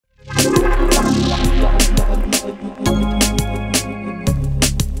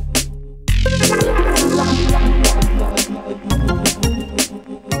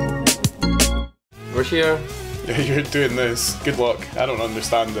here. Yeah, you're doing this. Good luck. I don't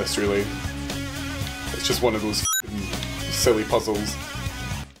understand this really. It's just one of those silly puzzles.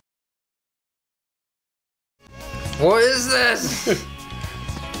 What is this?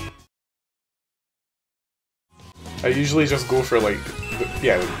 I usually just go for like,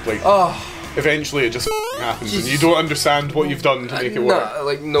 like. Oh. Eventually, it just happens, and you don't understand what you've done to make it work. No,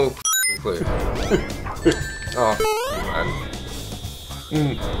 like no clue. Oh man.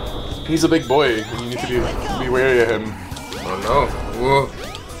 He's a big boy, and you need to be wary of him. Oh no! Whoa.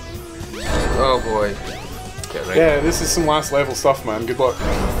 Oh boy. Get ready. Yeah, this is some last level stuff, man. Good luck.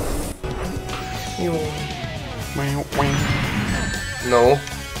 No.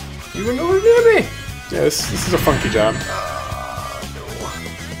 You were nowhere near me. Yeah, this is a funky jam. No.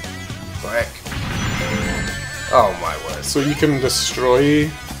 Frick. Oh my word. So you can destroy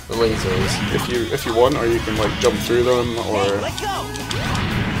the lasers if you want, or you can like jump through them, or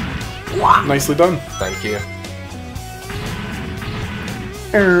nicely done. Thank you.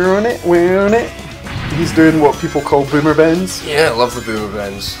 Earn it, win it. He's doing what people call boomer bends. Yeah, I love the boomer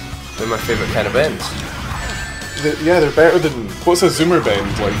bends. They're my favourite kind of bends. Yeah, they're better than what's a zoomer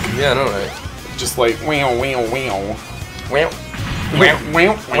bend like? Yeah, I know, right? Just like wow, wow, wow. Wow. Wow,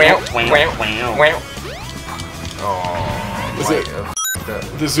 wow, wow, wow, wow. Oh, is it?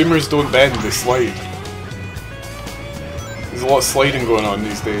 The zoomers don't bend; they slide. There's a lot of sliding going on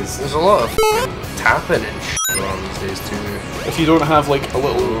these days. There's a lot of tapping and shit going on these days too. If you don't have like a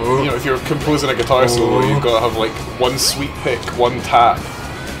little, you know, if you're composing a guitar solo, you've got to have like one sweet pick, one tap,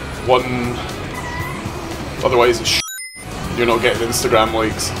 one. Otherwise, it's shit. You're not getting Instagram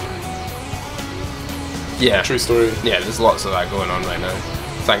likes. Yeah. True story. Yeah, there's lots of that going on right now.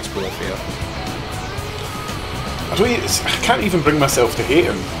 Thanks, Bolivia. I can't even bring myself to hate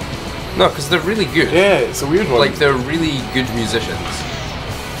him. No, because they're really good. Yeah, it's a weird one. Like, they're really good musicians.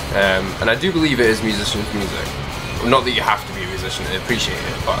 And I do believe it is musicians' music. Not that you have to be a musician to appreciate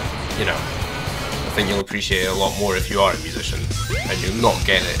it, but, you know, I think you'll appreciate it a lot more if you are a musician. And you'll not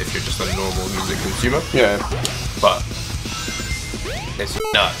get it if you're just a normal music consumer. Yeah. But it's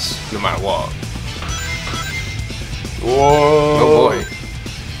nuts, no matter what. Whoa. Oh boy.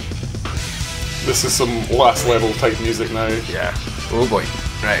 This is some last level type music now. Yeah. Oh boy.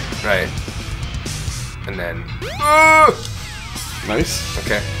 Right, right. And then... Nice.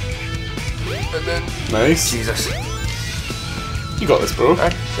 Okay. And then... Nice. Jesus. You got this, bro.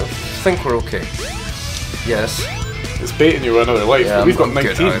 I think we're okay. Yes. It's baiting you another life, Yeah, but we've got I'm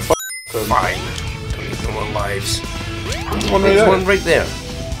 19. good, fine. Don't need no more lives. There's one right There's there. one right there.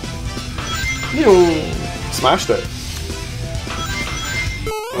 Smashed it.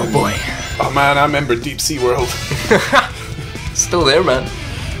 Oh boy. Oh man, I remember Deep Sea World. Still there, man.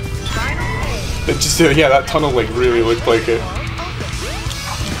 It just, yeah, that tunnel like really looked like it.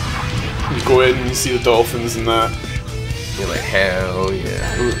 You go in and you see the dolphins and that. You're like, hell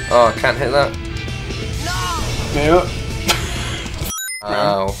yeah. Ooh. Oh, I can't hit that. Yeah.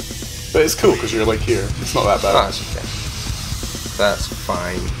 Ow. But it's cool because you're like here. It's not that bad. Oh, that's okay. That's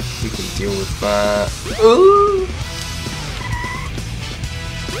fine. We can deal with that. Ooh.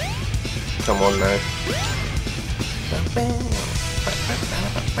 Come on now. Come on now.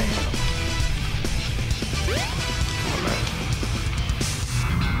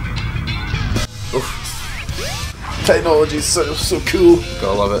 Oof. Technology's so cool.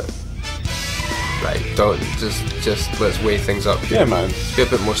 Gotta love it. Right, don't just let's weigh things up here. Yeah, man. Be a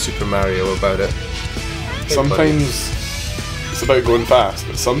bit more Super Mario about it. Sometimes it's about going fast,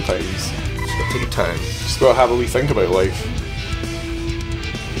 but sometimes Just gotta take your time. just gotta have a wee think about life.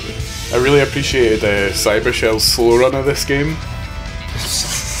 I really appreciated Cyber Shell's slow run of this game,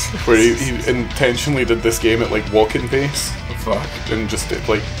 where he intentionally did this game at like walking pace. Fuck. And just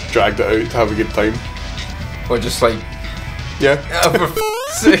like dragged it out to have a good time. Or just like, Yeah. for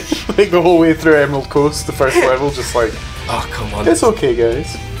f***'s sake. Like the whole way through Emerald Coast, the first level, just like, Oh, come on. it's okay,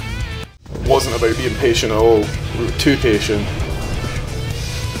 guys. It wasn't about being patient at all. We were too patient.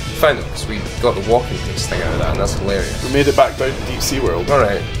 Fine though, because we got the walking pace thing out of that, and that's hilarious. We made it back down to Deep Sea World.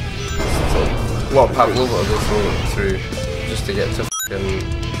 Alright. So, a lot of Pavlova to go through just to get to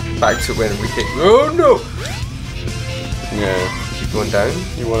f***ing back to when we hit. Oh no! Yeah. Keep going down.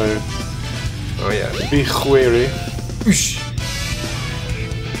 You wanna Oh yeah. be wary. Oosh.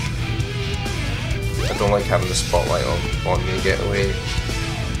 I don't like having the spotlight on me get away.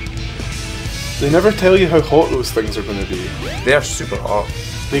 They never tell you how hot those things are gonna be. They are super hot.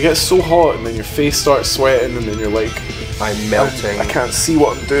 They get so hot and then your face starts sweating and then you're like, I'm melting. I can't see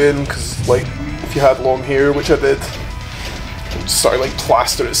what I'm doing because like if you had long hair, which I did, it would start like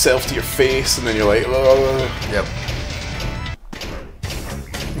plaster itself to your face and then you're like, ugh. Yep.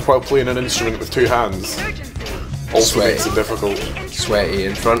 while playing an instrument with two hands also Sweaty. makes it difficult. Sweaty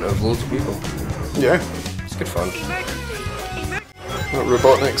in front of loads of people. Yeah. It's good fun.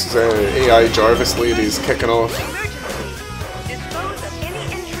 Robotnik's AI Jarvis lady's kicking off.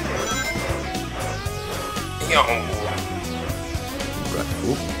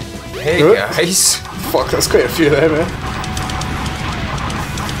 Hey Good. guys. Fuck, that's quite a few of them, eh?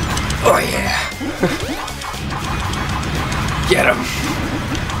 Oh yeah. Get him.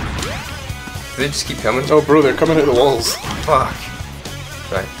 Do they just keep coming? Oh bro, they're coming out the walls. Fuck.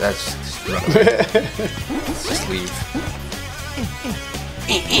 Right, that's just run away. Let's just leave.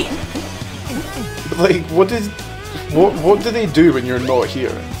 Like, what do they do when you're not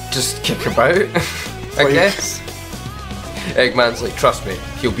here? Just kick about, I Like- guess. Eggman's like, trust me,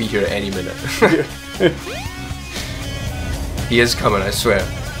 he'll be here at any minute. He is coming, I swear.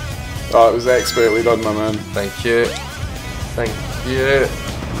 Oh, it was expertly done, my man. Thank you. Thank you.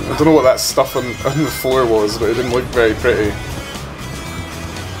 I don't know what that stuff on the floor was, but it didn't look very pretty.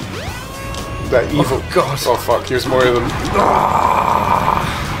 That evil... Oh god. Oh fuck, here's more of them.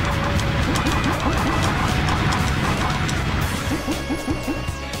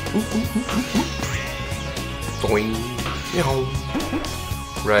 Boing.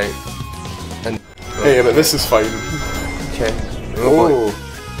 Right. And... Hey, but this is fine. Okay. Oh.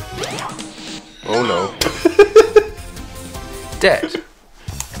 Oh no. Dead.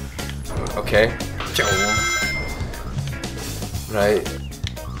 Okay. Right.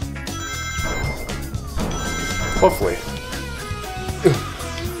 Lovely.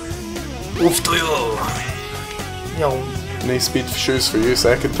 Oof to you. Nice speed shoes for you,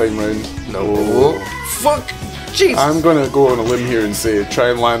 second time round. No. Fuck. Jeez. I'm gonna go on a limb here and say try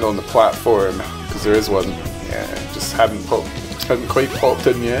and land on the platform, because there is one. Yeah, just hadn't quite popped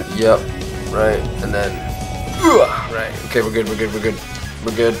in yet. Yep. Right. And then. Right. Okay, we're good. We're good. We're good.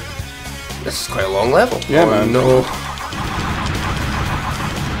 We're good. This is quite a long level. Yeah, oh, man. No.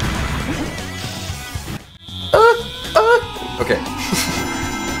 Okay.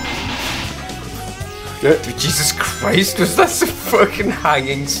 Yeah. Dude, Jesus Christ, was that some fucking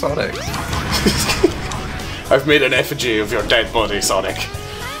hanging Sonic? I've made an effigy of your dead body, Sonic.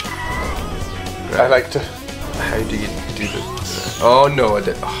 Right. I like to... How do you do this? Oh no, I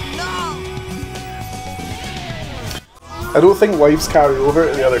did. Oh. I don't think lives carry over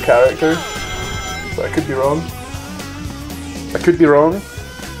to the other character, but I could be wrong. I could be wrong.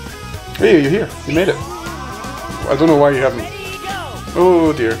 Hey, you're here. You made it. I don't know why you haven't.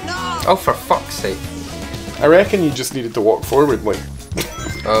 Oh dear. Oh, for fuck's sake. I reckon you just needed to walk forward, like...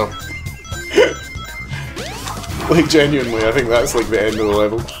 Oh. Like, genuinely, I think that's like the end of the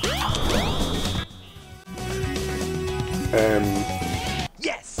level.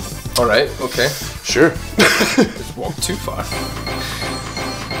 Yes! Alright, okay. Sure. Just walked too far.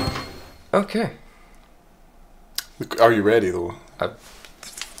 Okay. Are you ready, though? I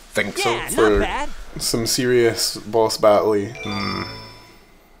think so. Yeah, For not bad. some serious boss battle-y.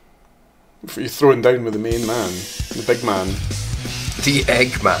 You're throwing down with the main man. The big man. The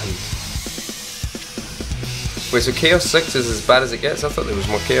Eggman. Wait, so Chaos 6 is as bad as it gets? I thought there was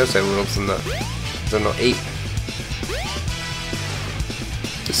more Chaos Emeralds than that. Is there not 8?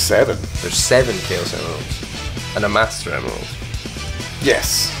 There's 7. There's 7 Chaos Emeralds. And a Master Emerald. Yes.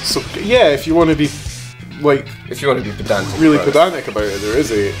 So, yeah, if you want to be, like, If you want to be pedantic. really about it. pedantic about it, there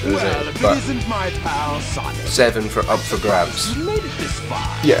is 8. There is Well, 8, if but it isn't my pal Sonic. 7 for up for grabs. You made it this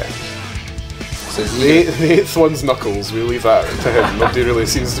far. Yeah. So it's The 8th one's Knuckles. We'll leave that to him. Nobody really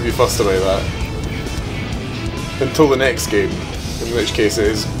seems to be fussed about that. Until the next game. In which case it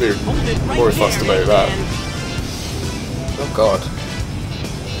is, they're more fussed about that. Oh god.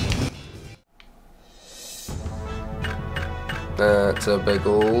 That's a big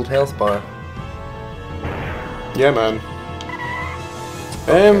old health bar. Yeah, man.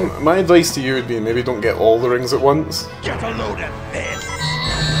 My advice to you would be maybe don't get all the rings at once. Get a load of this.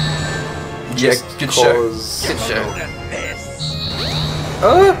 Just good show. cause, Good show. Load of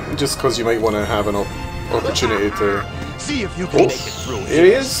this. just cause you might want to have an opportunity to. See if you Oh, can make it through. here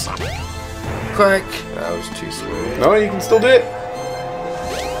he is. Quick! That was too slow. No, you can still do it.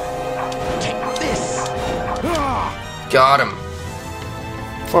 Take this. Ah, Got him.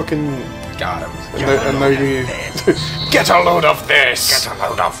 Fucking. Got him. And now you. Get a load of this. Get a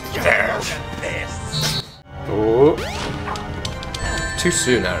load of this. this. Oh. Too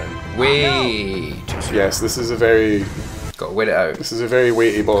soon, Aaron. Way too soon. Yes, this is a very. Gotta wait it out. This is a very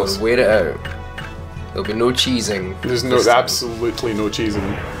weighty boss. Gotta wait it out. There'll be no cheesing. There's no, this time. absolutely no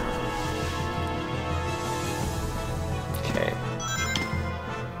cheesing. Okay.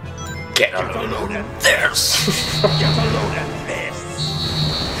 Get a load of this. Get a load of this.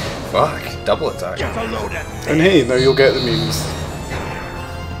 Fuck, double attack. Get a load of this. And hey, now you'll get the memes.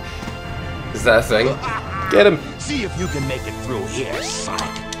 Is that a thing? Get him. See if you can make it through here, Sonic.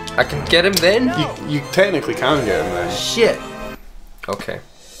 I can get him then? You technically can get him then. Shit. Okay.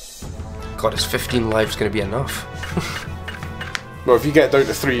 God, is 15 lives gonna be enough? Well, if you get down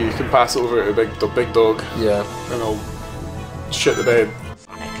to 3, you can pass it over to the big dog, Yeah, and I'll shit the bed.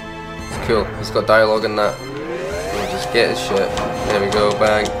 it's cool. He's got dialogue in that. We'll just get his shit. There we go,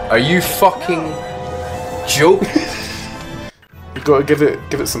 bang. Are you fucking joking? You gotta give it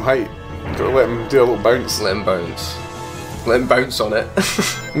some height. You gotta let him do a little bounce. Let him bounce. Let him bounce on it.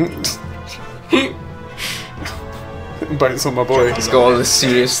 Bounce on my boy. He's got all this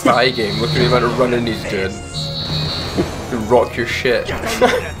serious thigh game. Look at the amount of running he's doing. You rock your shit.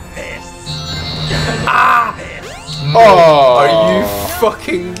 Ah! No. Oh, Are you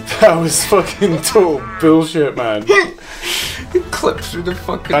fucking that was fucking total bullshit, man. clip through the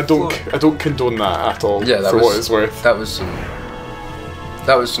fucking I don't floor. condone that at all. Yeah, that for was, what it's worth. That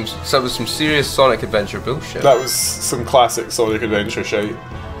was some serious Sonic Adventure bullshit. That was some classic Sonic Adventure shite.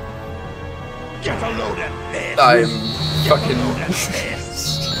 Get a load of this. I'm fucking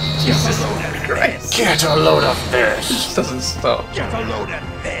Jesus Christ. Get a load of this. This doesn't stop. Get a load of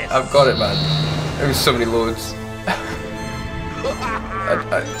this. I've got it, man. There's so many loads.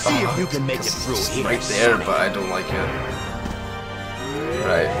 See if you can make it through It's here, right there, Sonic. but I don't like it.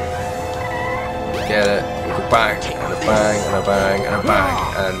 Right. Get it. Go bang, and a bang, and a bang, and a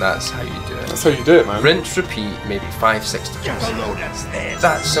bang. And that's how you do it. That's how you do it, man. Rinse, repeat, maybe 5-6 Get a times. load of this.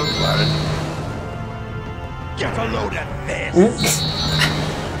 That's simple, Aaron. Get a load of this.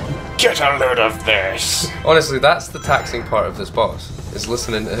 Get a load of this. Honestly, that's the taxing part of this boss, is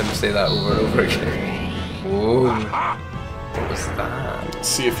listening to him say that over and over again. Whoa. What was that?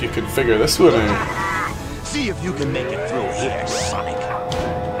 See if you can figure this one out. See if you can make it through here, Sonic.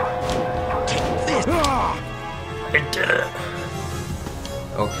 Take this. I did it.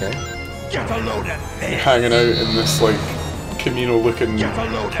 Okay. Get a load of this. Hanging out in this like communal looking Get a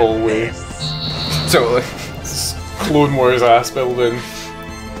load of hallway. this. Totally. It's Clone Wars ass building.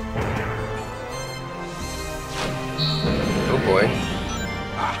 Oh boy.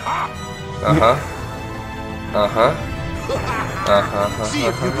 Uh-huh. Uh-huh. Uh-huh. See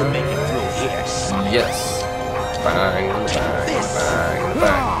if you can make it through here, Sonic. Yes. Bang, bang, bang,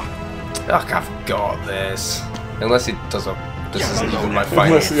 bang. Ugh, I've got this. Unless he does a... This isn't even my final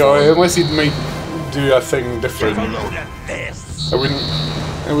Unless, form. unless he might do a thing different. Get a load of this. I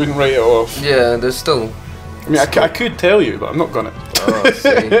wouldn't write it off. Yeah, there's still... I mean, I could tell you, but I'm not gonna. Oh, see.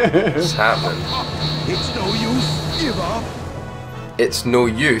 It's happening. It's no use. Give up. It's no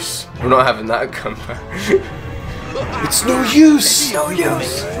use. We're not having that come back. It's no use. No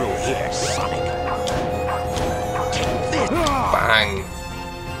use. Through here, Sonic. Take this. Bang.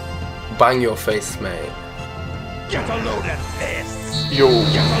 Bang your face, mate. Get a load of this. Yo,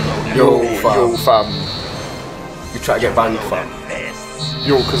 Get a load of yo, this. yo, fam. You try to get banged, fam. This.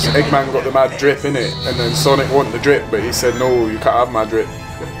 Yo, because Eggman got the mad drip in it, and then Sonic wanted the drip, but he said, no, you can't have my drip.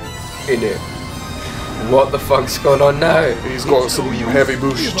 In it. What the fuck's going on now? He's got some heavy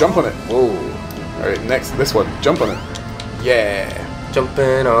boost. Jump on it. Whoa. Alright, next, this one. Jump on it. Yeah.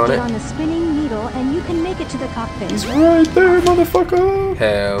 Jumping on Get it. on the spinning needle and you can make it to the cockpit. He's right there, motherfucker.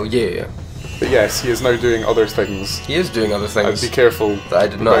 Hell yeah. But yes, he is now doing other things. He is doing other I'd things be careful. that I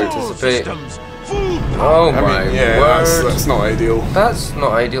did not about- anticipate. Systems. Full Oh I my mean, yeah, word. that's not ideal. That's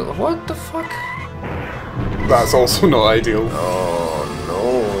not ideal. What the fuck? That's also not ideal. Oh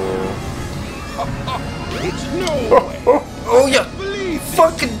It's no way. no. Oh yeah. Believe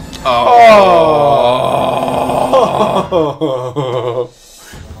Fucking. Oh.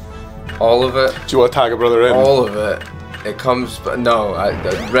 All of it. Do you want to tag a brother in? All of it. It comes, but no.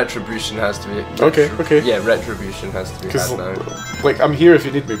 Retribution has to be. Okay, okay. Yeah, retribution has to be Because, had now. like, I'm here if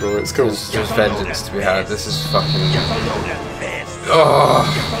you need me, bro. It's cool. There's vengeance to be had. This is fucking. Get a load of this. Oh.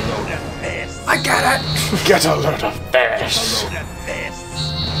 Get a load of this. I get it. Get a load of this. Load of this.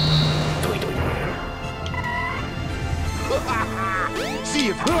 See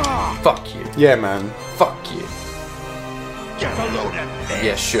if Fuck you. Yeah, man. Fuck you. get a load of this.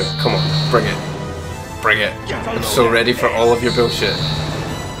 Yeah, sure. Come on. Bring it. Bring it. I'm so ready for all of your bullshit.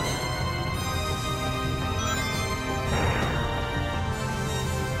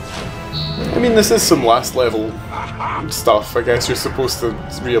 I mean, this is some last level stuff. I guess you're supposed to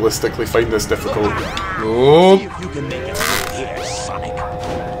realistically find this difficult. Nope. See if you can make it through here, Sonic.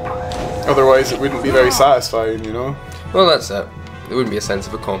 Otherwise, it wouldn't be very satisfying, you know? Well, that's it. There wouldn't be a sense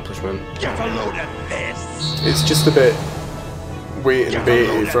of accomplishment. Get a load of this. It's just a bit wait and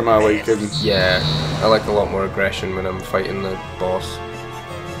baity for my liking. Yeah, I like a lot more aggression when I'm fighting the boss.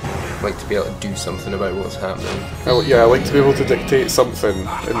 like to be able to do something about what's happening. Yeah, I like to be able to dictate something in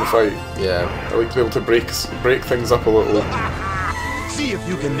the fight. Yeah. I like to be able to break things up a little. See if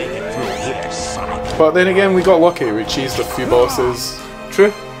you can make it through here, Sonic. But then again, we got lucky. We cheesed a few bosses.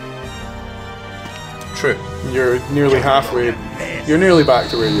 True. True. You're nearly halfway. You're nearly back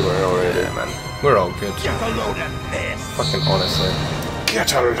to where you were already. Yeah, man. We're all good. Get a load of this. Fucking honestly.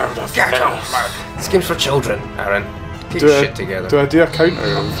 Get a load of This game's for children, Aaron. Get Do your I- shit together. Do I do a counter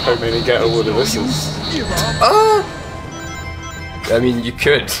of how many get a load of this is? I mean, you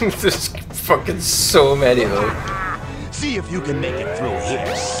could. There's fucking so many though. See if you can make it through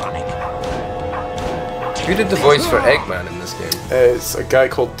here, Sonic. Who did the voice for Eggman in this game? It's a guy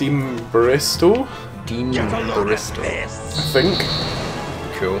called Dean Baristo, Dean Get a load Baristo. of this. I think.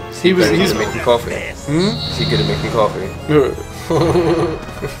 Cool. Is he He's- very good at making coffee? Is he good at making coffee?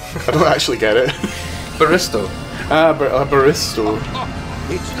 I don't actually get it. Baristo. A baristo.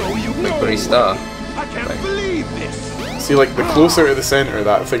 It's no you Like know. barista. I can't believe this. See, like, the closer to the centre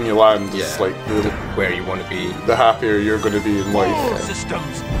that thing you land Yeah. is, like, Where you want to be. the happier you're going to be in All life.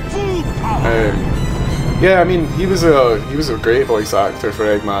 systems full power. Yeah, I mean, he was a great voice actor for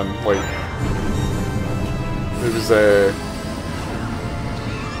Eggman. Like, it was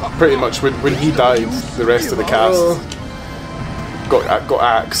pretty much when he died, the rest of the cast got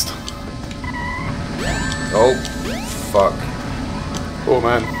axed. Oh, fuck. Oh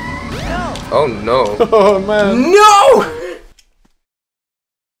man. Oh no. Oh man. No!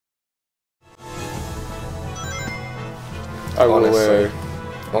 I will. Honestly.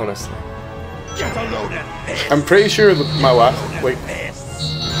 Honestly. Get a load of this. I'm pretty sure that my last, like,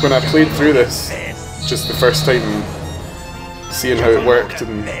 This. when I played through this, just the first time, seeing how it worked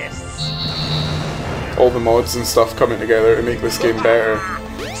and all the mods and stuff coming together to make this game better,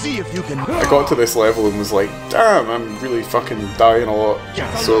 See if you can. I got to this level and was like, damn, I'm really fucking dying a lot.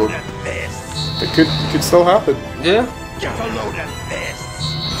 Get a So load of this. it could still happen. Yeah. Get a load of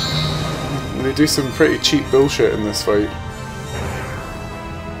this. And they do some pretty cheap bullshit in this fight.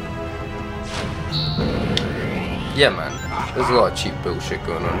 Yeah, man. There's a lot of cheap bullshit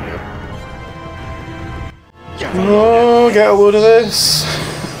going on here. Get a Oh, get a load of this.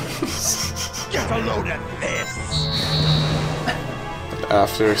 Get a load of this.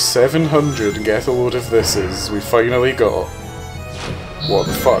 After 700 get a load of thises, we finally got. What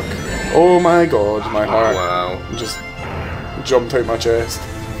the fuck? Oh my god, my heart Wow. just jumped out my chest.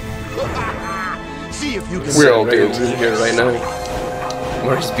 See if you can. We're all Right good. in here right now.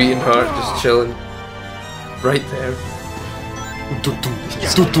 Where his beating heart just chilling. Right there.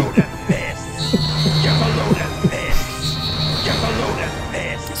 Get a load of this. Get a load of this. Get a load of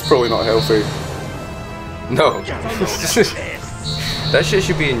this. It's probably not healthy. No. Get a load of this. That shit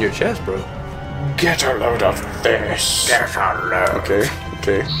should be in your chest, bro. Get a load of this. Get a load. Okay,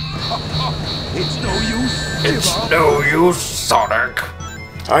 okay. It's no use. Give up. No use, Sonic.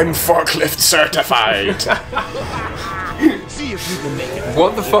 I'm forklift certified. See if you can make it.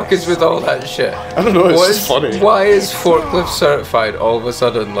 What the fuck is with all that shit? I don't know, it's What just is- funny. Why is forklift certified all of a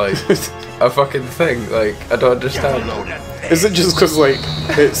sudden like a fucking thing? Like, I don't Get a understand. load of this. Is it just because, like,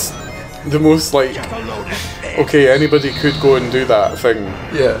 it's the most, like, Get a load of this. okay, anybody could go and do that thing.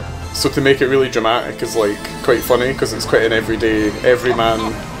 Yeah. So to make it really dramatic is, like, quite funny, because it's quite an everyday, everyman.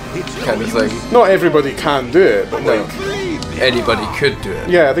 It's no Kind of use. thing. Not everybody can do it, but, like, Believe me. Anybody could do it.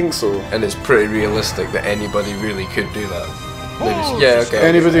 yeah, I think so. And it's pretty realistic that anybody really could do that. They just, yeah, okay.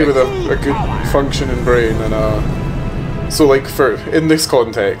 Anybody with a good functioning brain and so like in this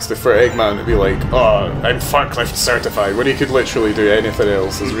context, if for Eggman it'd be like, oh, I'm forklift certified, when he could literally do anything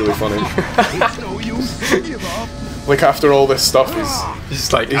else is really funny. It's no use. Give up. Like after all this stuff,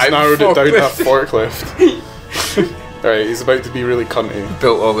 He's like, he's I'm narrowed it down to a forklift. forklift. Alright, he's about to be really cunty.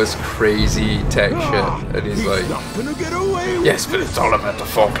 Built all this crazy tech shit, and he's like, Not gonna get away with yes, but it's all about the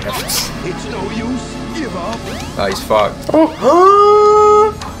forklifts. It's no use. Give up. Ah, he's fucked.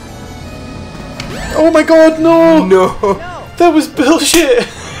 Oh! Oh my god, no! No! That was bullshit!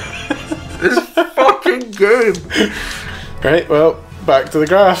 This fucking game! Right, well, back to the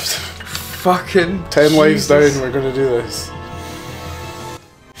graft. Fucking 10 lives Jesus. down, we're gonna do this.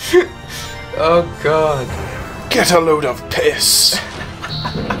 Oh god. Get a load of piss.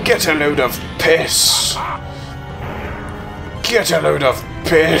 Get a load of piss. Get a load of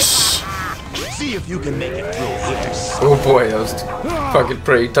piss. See if you can make it through here. Oh boy, that was fucking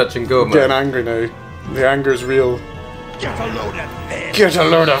pretty touch and go, man. Getting angry now. The anger's real. Get a load of this. Get a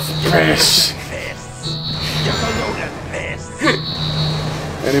load of piss. Get a load of this.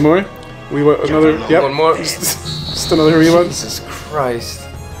 Any more? We want another. Yep. One more. Just another wee one. Jesus Christ.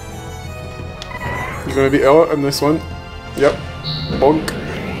 You're gonna be out on this one. Yep. Bonk.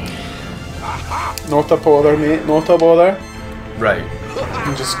 Not a bother, mate. Not a bother. Right.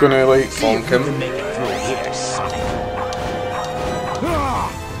 I'm just gonna like Bonk him. Make it through here, Sonic.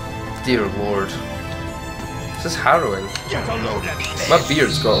 Dear Lord. This is harrowing. Get a load of this. My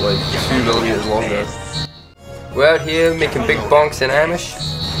beard's got like 2 millimeters longer. We're out here making big bonks in Amish.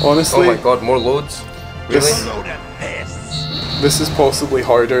 honestly. Oh my god, more loads? Really? This, Load of this. this is possibly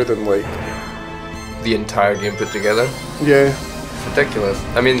harder than like The entire game put together? yeah. Ridiculous.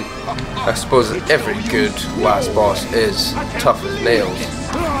 I mean, I suppose that every good last boss is tough as nails,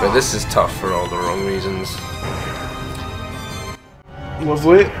 but this is tough for all the wrong reasons.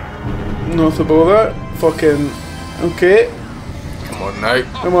 Lovely. Not about that. Fucking okay. Come on now.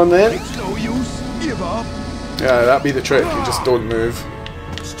 Come on then. It's no use. Give up. Yeah, that'd be the trick. You just don't move.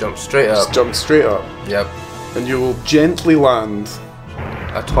 Just jump straight up. Just jump straight up. Yep. And you will gently land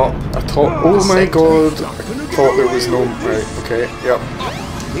Atop. atop. Oh my god. I thought there was no. Right, okay, yep.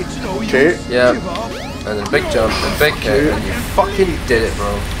 It's no Okay. use. Yep. Give up. And then big jump and big hit, and you fucking did it,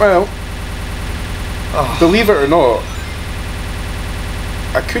 bro. Well, Oh. believe it or not,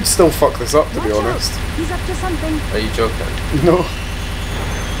 I could still fuck this up, to be Watch out. honest. He's up to something. Are you joking? No.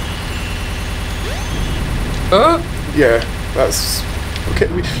 Huh? Yeah, that's. Okay,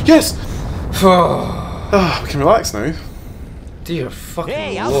 yes! Ah, we can relax now. Dear fucking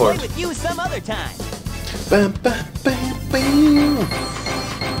Hey, I'll lord. play with you some other time. Bam, bam, bam,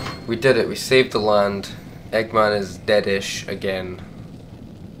 bam. We did it, we saved the land. Eggman is deadish again.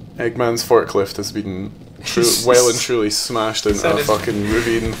 Eggman's forklift has been well and truly smashed into That a is- fucking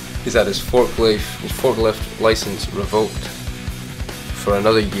ravine. He's had his forklift license revoked for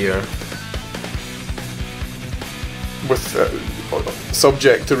another year. With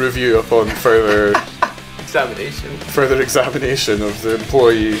subject to review upon further examination of the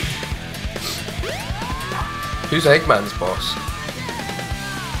employee. Who's Eggman's boss?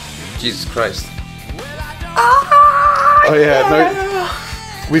 Jesus Christ. Oh yeah,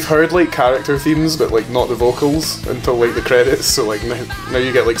 now we've heard like character themes, but like not the vocals until like the credits. So like now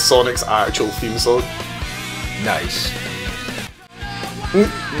you get like Sonic's actual theme song. Nice.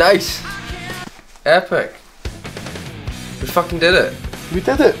 Nice. Epic. We fucking did it. We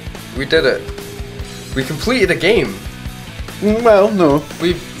did it. We did it. We completed a game. Well, no,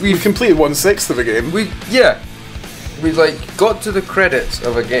 We we completed 1/6 of a game. yeah. We like got to the credits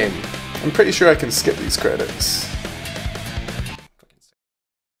of a game. I'm pretty sure I can skip these credits.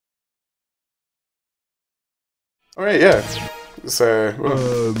 All right, yeah. So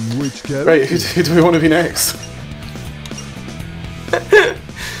Which character? right, who do we want to be next?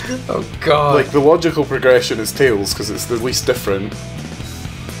 Oh god. Like the logical progression is Tails because it's the least different.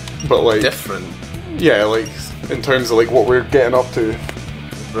 But like, different. yeah, like in terms of like what we're getting up to.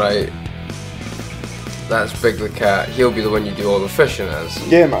 Right. That's Big the Cat. He'll be the one you do all the fishing as.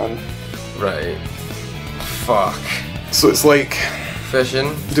 Yeah, man. Right. Fuck. So it's like,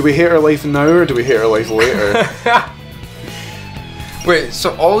 Fishing. do we hate our life now or do we hate our life later? Wait,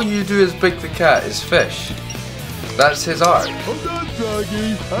 so all you do as Big the Cat is fish? That's his art? I'm done,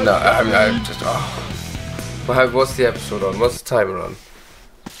 Froggy. No, I'm just. Oh. Well, what's the episode on? What's the timer on?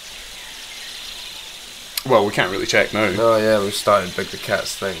 Well, we can't really check now. Oh yeah, we started Big the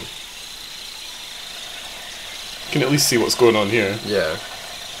Cat's thing. Can at least see what's going on here. Yeah.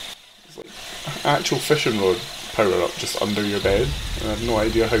 Actual fishing rod power up just under your bed. And I have no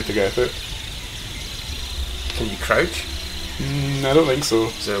idea how to get it. Can you crouch? I don't think so.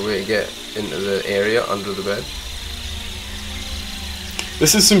 Is there a way to get into the area under the bed?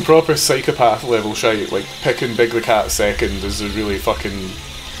 This is some proper psychopath level shite. Like picking Big the Cat second is a really fucking.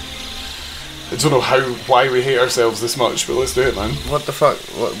 I don't know why we hate ourselves this much, but let's do it, man. What the fuck?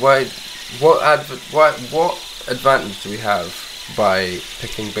 What advantage do we have by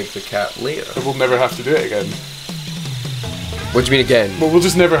picking Big the Cat later? We'll never have to do it again. What do you mean again? Well, we'll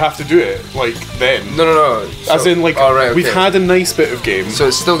just never have to do it, like, then. No. As in, like, all right, we've okay. had a nice bit of game, So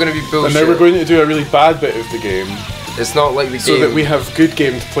it's still gonna be and bullshit. now we're going to do a really bad bit of the game, It's not like the so game. that we have good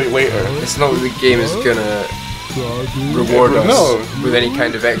game to play later. It's not like the game is gonna reward us No. with any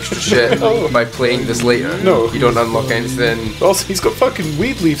kind of extra shit No. by playing this later. No. You don't unlock anything. Also, he's got fucking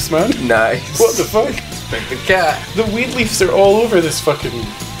weed leaves, man. Nice. What the fuck? Big the Cat. The weed leaves are all over this fucking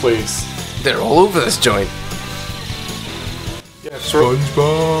place. They're all over this joint. Yeah,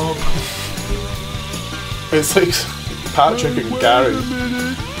 SpongeBob. it's like Patrick and Gary. Wait a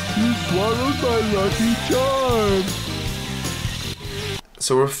minute. You swallowed my lucky charm.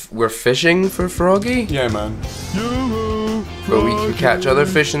 So we're fishing for Froggy, Yeah, man. Yoo-hoo, but we can catch other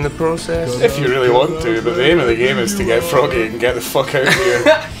fish in the process. If you really want to, but the aim of the game is to get Froggy and get the fuck out of here.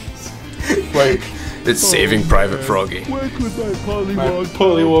 Like, It's Saving Private Froggy. Work with my pollywog. My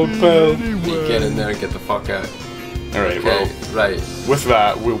pollywog pal. You get in there and get the fuck out. Alright, Okay, well, right. with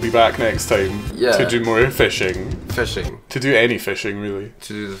that, we'll be back next time Yeah. to do more fishing. Fishing. To do any fishing, really.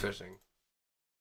 To do the fishing.